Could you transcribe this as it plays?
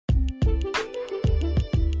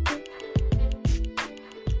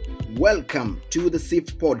Welcome to the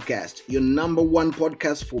SIFT Podcast, your number one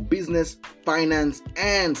podcast for business, finance,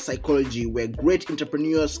 and psychology, where great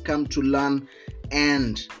entrepreneurs come to learn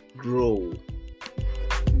and grow.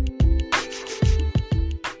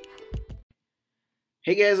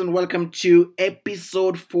 Hey guys, and welcome to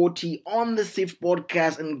episode 40 on the SIFT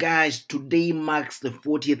Podcast. And guys, today marks the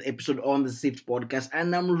 40th episode on the SIFT Podcast,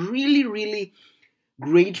 and I'm really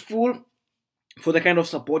grateful for the kind of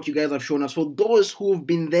support you guys have shown us. For those who've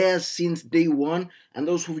been there since day one and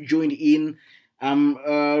those who've joined in, I'm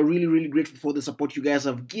really grateful for the support you guys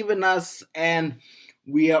have given us, and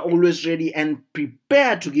we are always ready and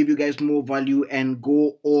prepared to give you guys more value and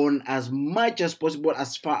go on as much as possible,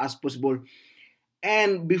 as far as possible.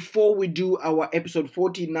 And before we do our episode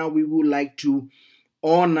 40 now, we would like to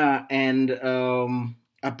honor and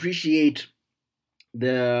appreciate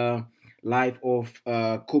the life of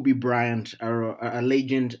Kobe Bryant, a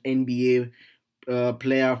legend NBA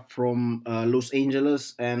player from Los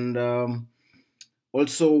Angeles, and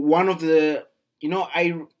also one of the,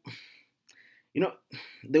 the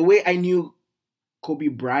way I knew Kobe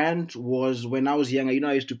Bryant was when I was younger.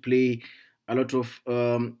 I used to play a lot of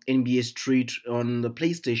NBA Street on the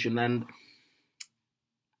PlayStation, and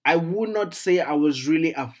I would not say I was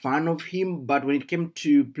really a fan of him, but when it came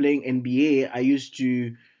to playing NBA, I used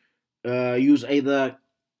to use either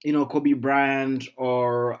Kobe Bryant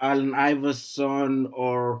or Allen Iverson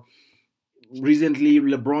or recently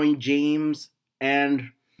LeBron James. And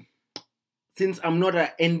since I'm not an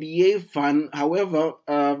NBA fan, however,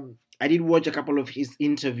 I did watch a couple of his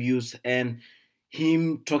interviews and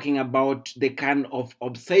him talking about the kind of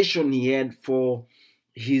obsession he had for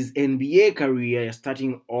his NBA career,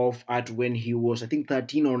 starting off at when he was, I think,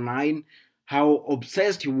 13 or 9, how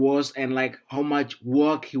obsessed he was, and like how much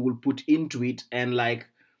work he will put into it, and like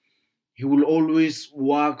he will always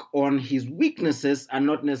work on his weaknesses and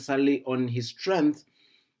not necessarily on his strength,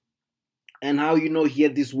 and how he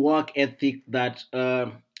had this work ethic that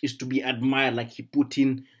is to be admired. Like he put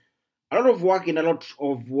in a lot of work in a lot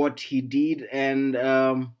of what he did, and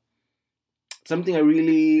something I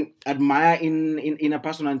really admire in a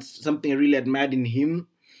person, and something I really admired in him.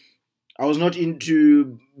 I was not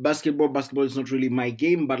into basketball. Basketball is not really my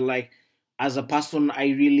game, but like as a person, I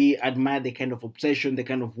really admire the kind of obsession, the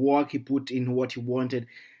kind of work he put in what he wanted.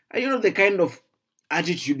 And the kind of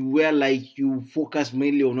attitude where like you focus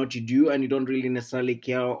mainly on what you do and you don't really necessarily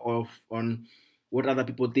care on what other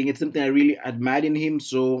people think. It's something I really admired in him.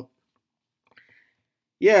 So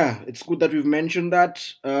yeah, it's good that we've mentioned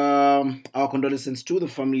that. Our condolences to the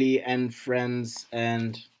family and friends.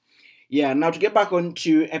 And yeah, now to get back on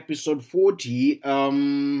to episode 40,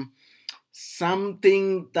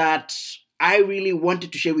 something that I really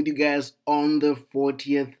wanted to share with you guys on the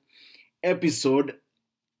 40th episode,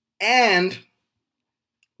 and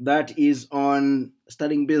that is on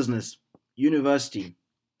studying business, university.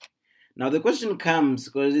 Now the question comes,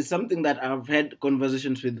 because it's something that I've had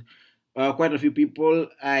conversations with quite a few people.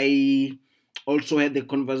 I also had the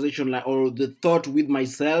conversation or the thought with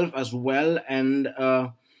myself as well, and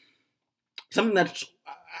something that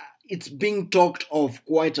it's being talked of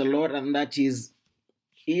quite a lot, and that is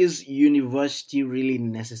university really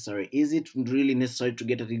necessary? Is it really necessary to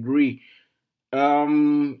get a degree?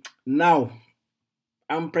 Now,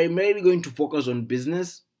 I'm primarily going to focus on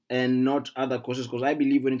business and not other courses, because I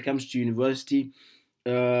believe when it comes to university,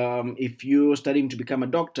 if you're studying to become a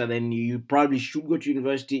doctor, then you probably should go to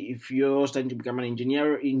university. If you're studying to become an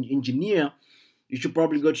engineer, you should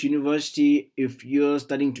probably go to university. If you're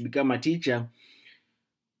studying to become a teacher,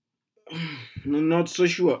 not so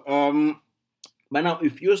sure. But now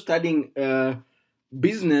if you're studying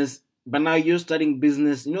business, there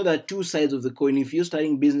are two sides of the coin. If you're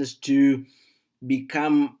studying business to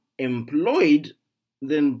become employed,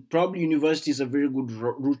 then probably university is a very good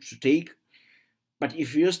route to take. But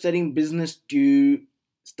if you're studying business to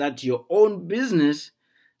start your own business,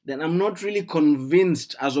 then I'm not really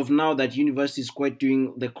convinced as of now that university is quite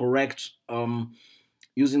doing the correct,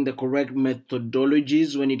 using the correct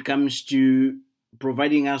methodologies when it comes to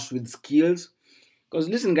providing us with skills. Because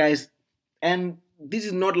listen, guys, and this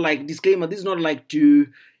is not like disclaimer. This is not like to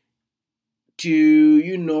give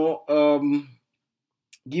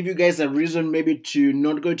you guys a reason maybe to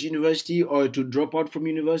not go to university or to drop out from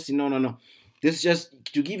university. No. This is just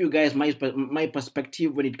to give you guys my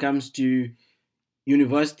perspective when it comes to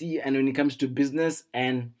university and when it comes to business.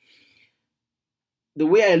 And the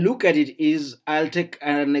way I look at it is, I'll take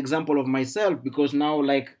an example of myself, because now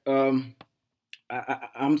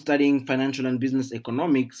I'm studying financial and business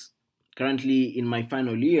economics currently in my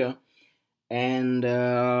final year, and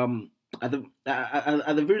at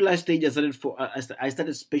the very last stage, I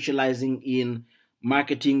started specializing in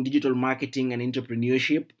marketing, digital marketing, and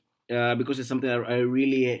entrepreneurship, because it's something I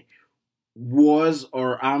really was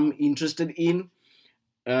or am interested in.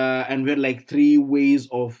 And we had like three ways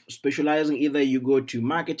of specializing. Either you go to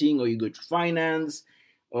marketing, or you go to finance,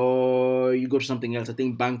 or you go to something else. I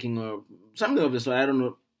think banking or something of the sort. I don't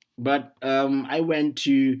know. But I went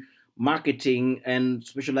to marketing and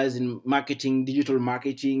specialized in marketing, digital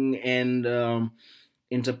marketing, and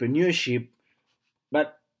entrepreneurship.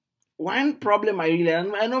 But one problem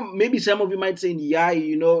and I know maybe some of you might say, yeah,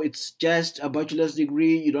 it's just a bachelor's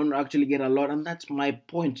degree. You don't actually get a lot, and that's my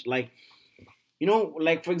point. Like,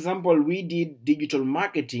 like for example, we did digital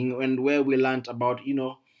marketing, and where we learned about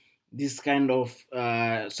this kind of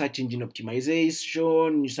search engine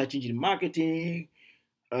optimization, search engine marketing,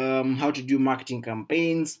 how to do marketing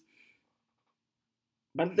campaigns.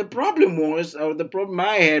 But the problem was, or the problem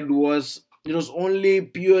I had was, it was only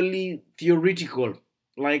purely theoretical.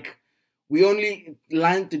 Like, we only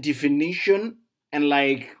learned the definition and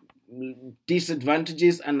like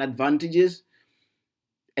disadvantages and advantages,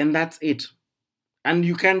 and that's it. And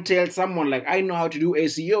you can't tell someone like, I know how to do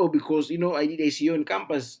SEO because I did SEO in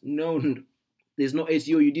campus. No, there's no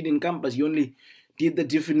SEO you did in campus. You only did the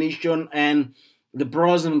definition and the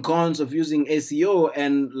pros and cons of using SEO,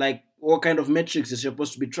 and like what kind of metrics you're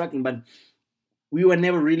supposed to be tracking. But we were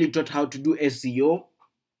never really taught how to do SEO,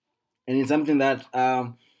 and it's something that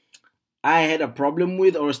I had a problem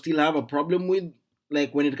with, or still have a problem with,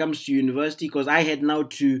 like when it comes to university, because I had now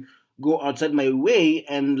to go outside my way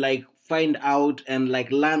and like find out and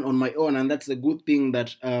like learn on my own. And that's a good thing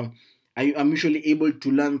that I am usually able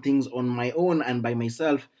to learn things on my own and by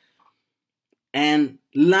myself, and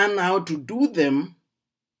learn how to do them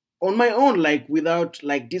on my own, like without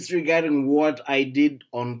like disregarding what I did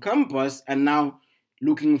on campus, and now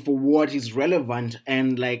looking for what is relevant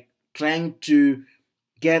and like trying to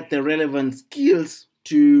get the relevant skills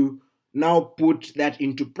to now put that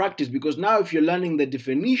into practice. Because now, if you're learning the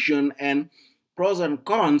definition and pros and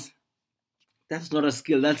cons, that's not a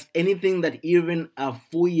skill. That's anything that even a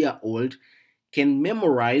 4-year-old can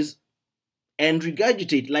memorize and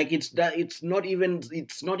regurgitate. Like, it's not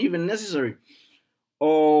even necessary.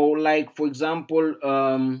 Or like for example,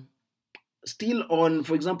 still on,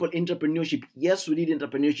 for example, entrepreneurship. Yes, we did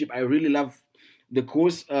entrepreneurship. I really love the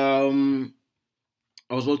course. I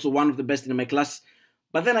was also one of the best in my class.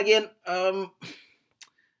 But then again,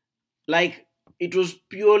 like, it was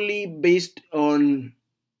purely based on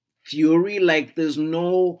theory. Like, there's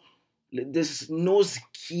no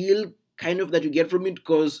skill kind of that you get from it.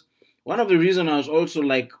 Because one of the reasons I was also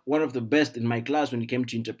like one of the best in my class when it came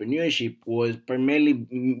to entrepreneurship was primarily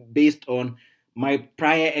based on my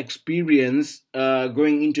prior experience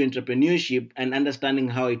going into entrepreneurship and understanding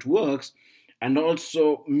how it works, and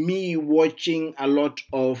also me watching a lot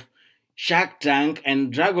of Shark Tank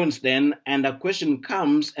and Dragon's Den, and a question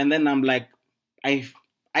comes, and then I'm like, I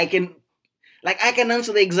I can I can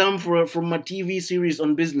answer the exam from a TV series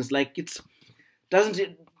on business. Like, it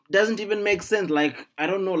doesn't even make sense. Like, I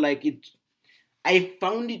don't know. Like, I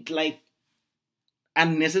found it like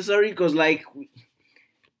unnecessary, because like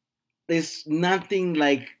there's nothing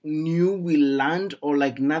like new we learned, or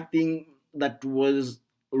like nothing that was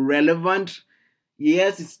relevant.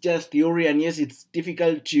 Yes, it's just theory, and yes, it's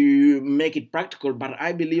difficult to make it practical. But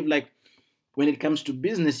I believe, like, when it comes to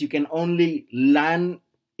business, you can only learn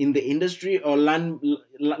in the industry, or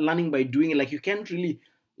learning by doing it. Like, you can't really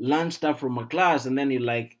learn stuff from a class and then you're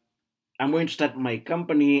like, I'm going to start my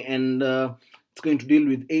company, and it's going to deal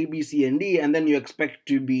with A, B, C, and D, and then you expect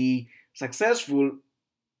to be successful.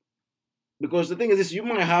 Because the thing is this: you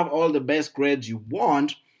might have all the best grades you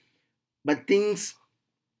want, but things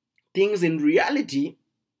in reality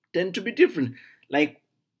tend to be different. Like,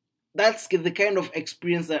 that's the kind of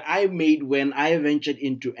experience that I made when I ventured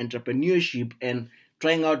into entrepreneurship and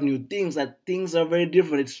trying out new things. That things are very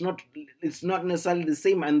different. It's not necessarily the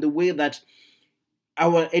same. And the way that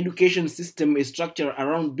our education system is structured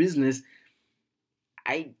around business,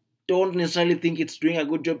 I don't necessarily think it's doing a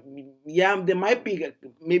good job. Yeah, there might be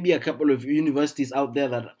maybe a couple of universities out there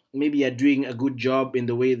that maybe are doing a good job in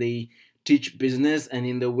the way they teach business, and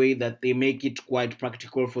in the way that they make it quite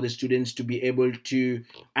practical for the students to be able to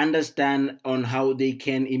understand on how they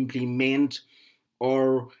can implement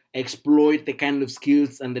or exploit the kind of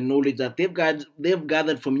skills and the knowledge that they've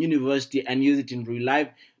gathered from university and use it in real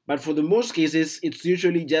life. But for the most cases, it's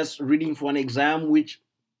usually just reading for an exam, which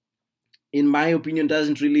in my opinion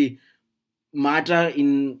doesn't really matter.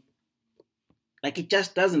 In Like, it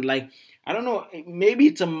just doesn't. Like, I don't know, maybe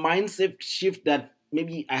it's a mindset shift that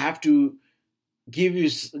maybe I have to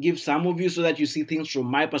give some of you so that you see things from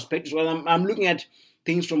my perspective. Well, I'm looking at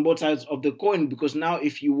things from both sides of the coin, because now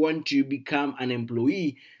if you want to become an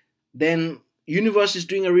employee, then universe is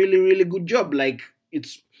doing a really really good job. Like,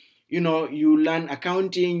 it's, you learn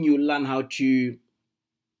accounting, you learn how to,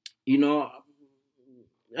 you know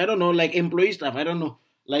I don't know, like employee stuff, I don't know,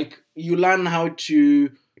 like you learn how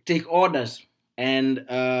to take orders and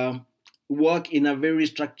work in a very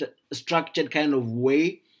structured kind of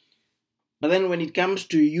way. But then when it comes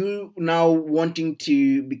to you now wanting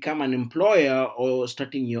to become an employer or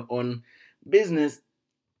starting your own business,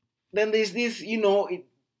 then there's this, you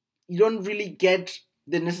don't really get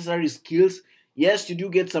the necessary skills. Yes, you do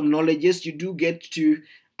get some knowledge. Yes, you do get to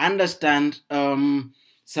understand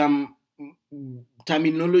some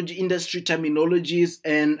terminology, industry terminologies,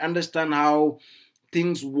 and understand how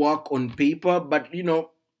things work on paper. But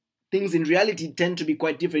things in reality tend to be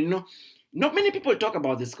quite different. Not many people talk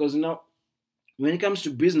about this, because when it comes to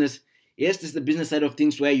business, yes, this is the business side of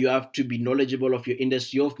things where you have to be knowledgeable of your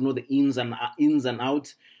industry. You have to know the ins and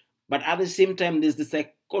outs. But at the same time, there's the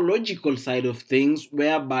psychological side of things,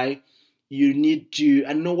 whereby you need to,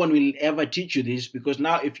 and no one will ever teach you this, because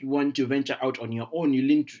now if you want to venture out on your own, you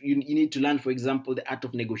need to learn, for example, the art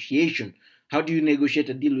of negotiation. How do you negotiate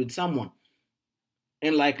a deal with someone?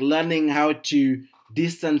 And like learning how to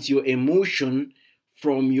distance your emotion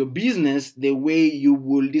from your business, the way you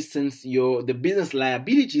will distance the business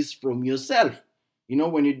liabilities from yourself.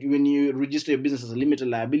 When you register your business as a limited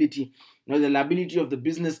liability, the liability of the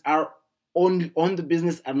business are on the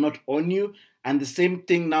business and not on you. And the same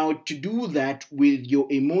thing now, to do that with your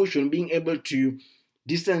emotion, being able to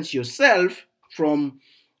distance yourself from,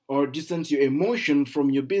 or distance your emotion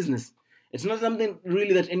from your business. It's not something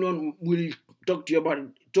really that anyone will talk to you about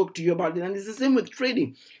it. And it's the same with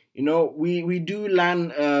trading. We do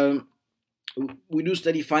learn, we do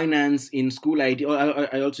study finance in school. I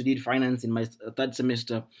also did finance in my third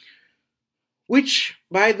semester, which,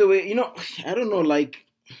 by the way, I don't know, like,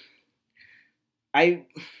 I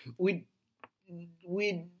we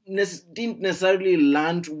didn't necessarily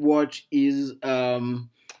learn what is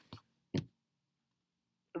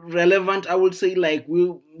relevant, I would say. Like,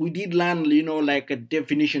 we did learn, like a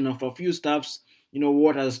definition of a few stuffs.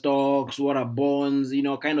 What are stocks, what are bonds,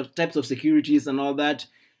 kind of types of securities and all that,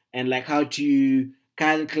 and like how to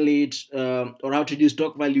calculate, or how to do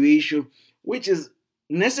stock valuation, which is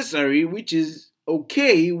necessary, which is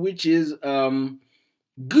okay, which is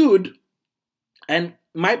good, and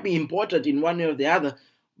might be important in one way or the other.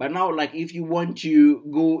 But now, like, if you want to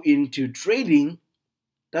go into trading,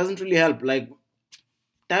 doesn't really help. Like,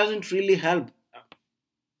 doesn't really help.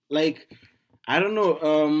 Like, I don't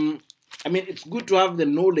know. I mean, it's good to have the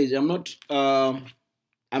knowledge. I'm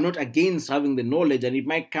not against having the knowledge, and it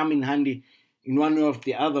might come in handy in one way or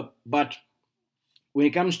the other. But when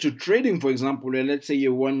it comes to trading, for example, let's say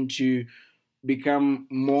you want to become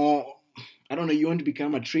more, I don't know, you want to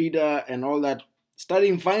become a trader and all that.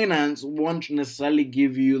 Studying finance won't necessarily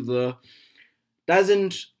give you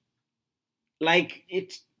doesn't, like,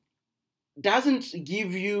 it doesn't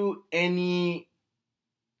give you any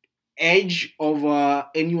edge over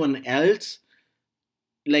anyone else.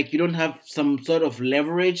 Like, you don't have some sort of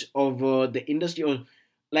leverage over the industry, or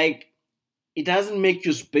like, it doesn't make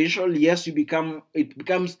you special. Yes, it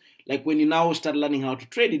becomes like, when you now start learning how to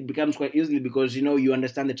trade, it becomes quite easily, because you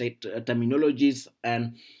understand the terminologies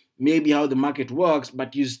and maybe how the market works.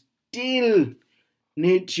 But you still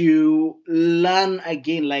need to learn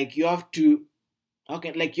again. Like, you have to,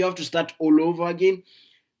 okay, like, you have to start all over again.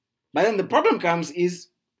 But then the problem comes is,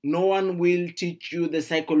 no one will teach you the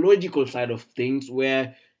psychological side of things,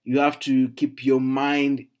 where you have to keep your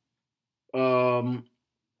mind, um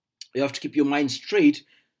straight.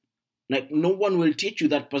 Like, no one will teach you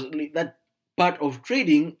that part of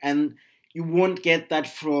trading, and you won't get that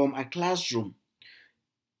from a classroom.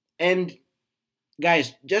 And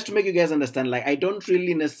guys, just to make you guys understand, like, I don't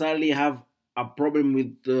really necessarily have a problem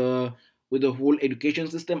with the whole education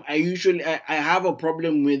system. I have a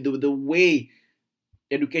problem with the way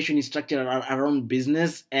education is structured around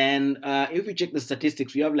business. And if we check the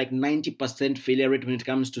statistics, we have like 90% failure rate when it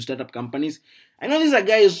comes to startup companies. I know these are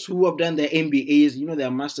guys who have done their MBAs,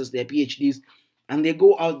 their masters, their PhDs, and they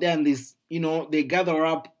go out there and they gather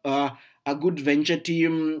up a good venture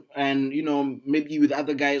team, and maybe with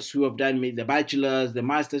other guys who have done maybe the bachelors, the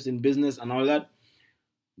masters in business and all that.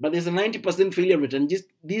 But there's a 90% failure rate, and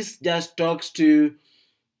this just talks to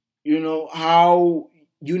how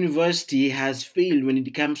university has failed when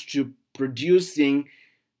it comes to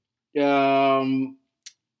um,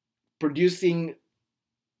 producing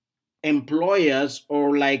employers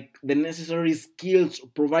or like the necessary skills,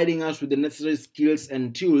 providing us with the necessary skills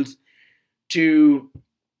and tools to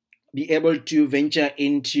be able to venture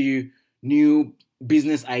into new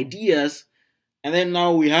business ideas. And then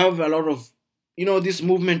now we have a lot of, this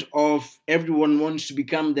movement of everyone wants to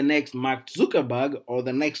become the next Mark Zuckerberg or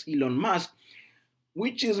the next Elon Musk,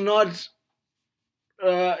 which is not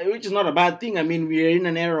a bad thing. I mean, we are in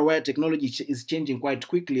an era where technology is changing quite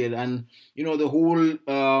quickly, and the whole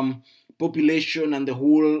population and the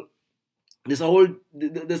whole there's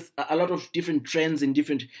a lot of different trends in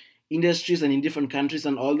different industries and in different countries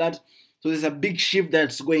and all that. So there's a big shift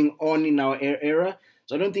that's going on in our era.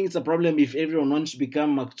 So I don't think it's a problem if everyone wants to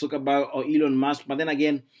become Mark Zuckerberg or Elon Musk. But then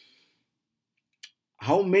again,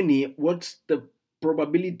 what's the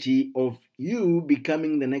probability of you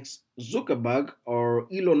becoming the next Zuckerberg or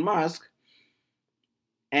Elon Musk?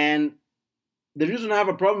 And the reason I have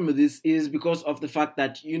a problem with this is because of the fact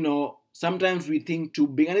that sometimes we think too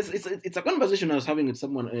big, and it's a conversation I was having with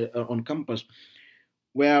someone on campus,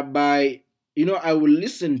 whereby I will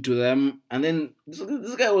listen to them, and then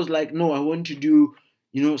this guy was like, "No, I want to do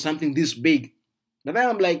something this big," but then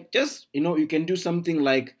I'm like, just you can do something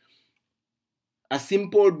like a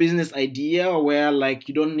simple business idea where like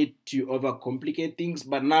you don't need to overcomplicate things.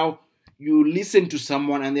 But now you listen to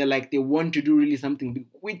someone and they're like they want to do really something big,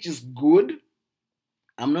 which is good.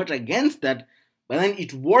 I'm not against that, but then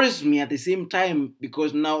it worries me at the same time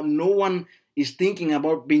because now no one is thinking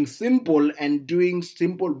about being simple and doing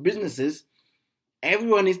simple businesses.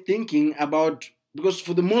 Everyone is thinking about, because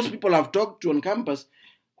for the most people I've talked to on campus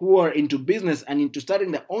who are into business and into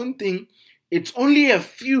starting their own thing, it's only a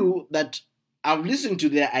few that I've listened to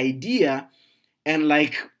their idea and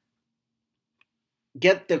like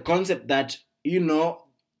get the concept that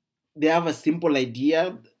they have a simple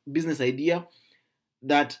idea, business idea,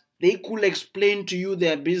 that they could explain to you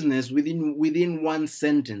their business within one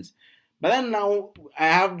sentence. But then now I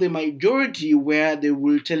have the majority where they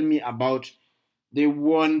will tell me about they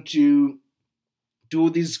want to do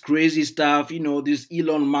this crazy stuff, this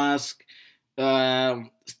Elon Musk,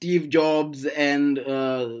 Steve Jobs, and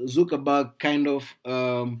Zuckerberg kind of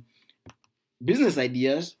business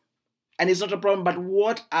ideas, and it's not a problem. But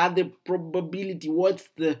what are the probability? What's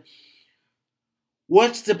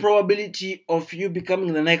the probability of you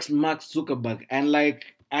becoming the next Mark Zuckerberg? And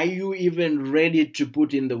like, are you even ready to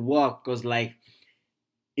put in the work? Because like,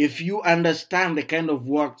 if you understand the kind of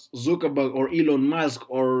work Zuckerberg or Elon Musk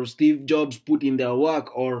or Steve Jobs put in their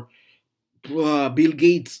work, or Bill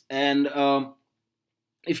Gates, and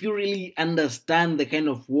if you really understand the kind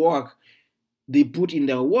of work they put in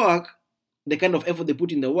their work, the kind of effort they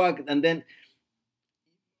put in the work, and then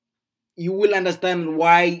you will understand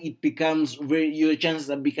why your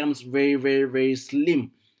chances becomes very, very, very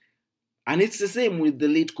slim. And it's the same with the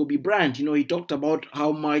late Kobe Bryant. He talked about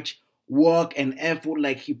how much work and effort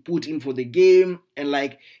like he put in for the game, and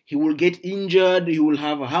like he will get injured, he will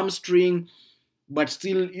have a hamstring, but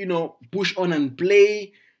still, push on and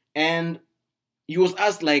play. And he was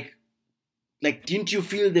asked like didn't you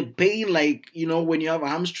feel the pain, like when you have a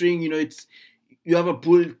hamstring, it's you have a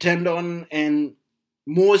pulled tendon, and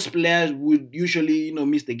most players would usually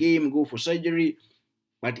miss the game, go for surgery.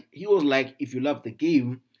 But he was like, if you love the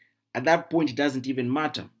game, at that point it doesn't even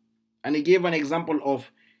matter. And he gave an example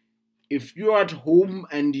of, if you're at home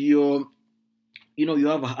and you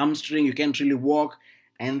have a hamstring, you can't really walk,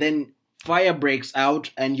 and then fire breaks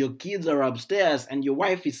out and your kids are upstairs and your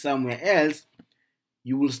wife is somewhere else,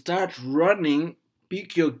 you will start running,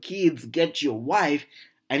 pick your kids, get your wife,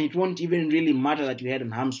 and it won't even really matter that you had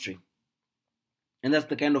a hamstring. And that's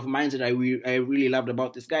the kind of mindset I really loved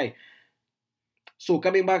about this guy. So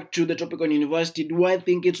coming back to the topic on university, do I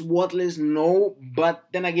think it's worthless? No. But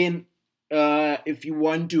then again, if you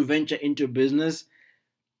want to venture into business,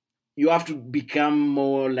 you have to become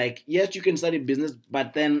more like, yes, you can study business,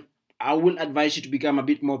 but then I will advise you to become a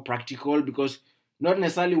bit more practical, because not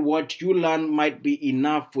necessarily what you learn might be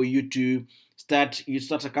enough for you to start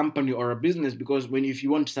a company or a business. Because if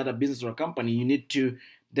you want to start a business or a company, you need to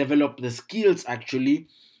develop the skills actually,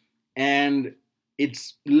 and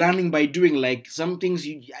it's learning by doing. Like some things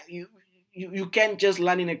you can't just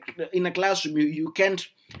learn in a classroom. You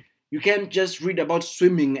can't just read about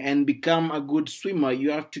swimming and become a good swimmer.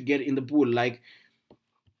 You have to get in the pool. Like,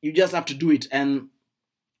 you just have to do it. And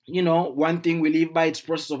one thing we live by, it's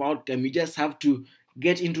process of outcome. You just have to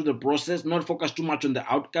get into the process, not focus too much on the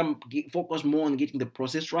outcome, focus more on getting the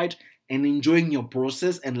process right and enjoying your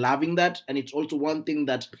process and loving that. And it's also one thing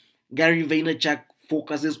that Gary Vaynerchuk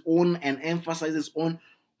focuses on and emphasizes on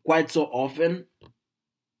quite so often.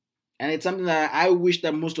 And it's something that I wish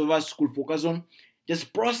that most of us could focus on.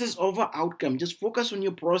 Just process over outcome. Just focus on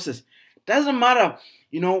your process. Doesn't matter,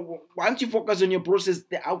 once you focus on your process,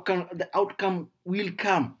 the outcome will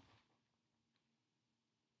come.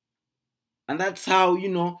 And that's how,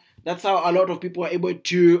 that's how a lot of people are able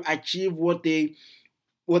to achieve what they've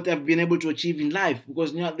been able to achieve in life,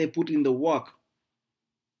 because they put in the work.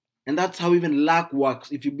 And that's how even luck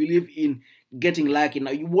works. If you believe in getting lucky,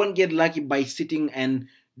 now you won't get lucky by sitting and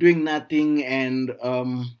doing nothing and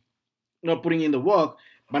not putting in the work.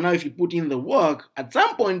 But now if you put in the work, at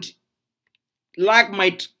some point luck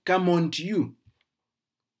might come on to you.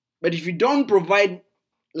 But if you don't provide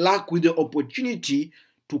luck with the opportunity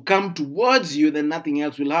to come towards you, then nothing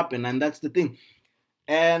else will happen. And that's the thing.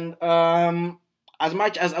 And as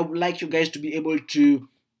much as I would like you guys to be able to,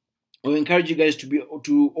 or encourage you guys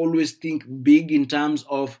to always think big in terms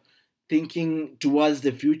of thinking towards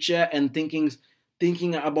the future and thinking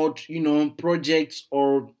about projects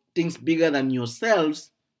or things bigger than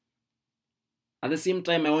yourselves. At the same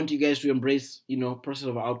time, I want you guys to embrace process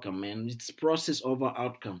over outcome, man. It's process over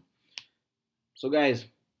outcome. So guys,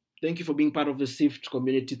 thank you for being part of the SIFT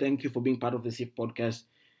community. Thank you for being part of the SIFT podcast.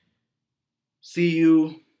 See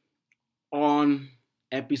you on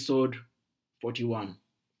episode 41.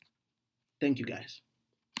 Thank you, guys.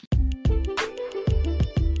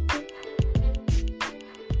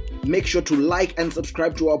 Make sure to like and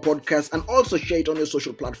subscribe to our podcast and also share it on your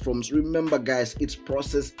social platforms. Remember, guys, it's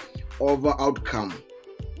process over outcome.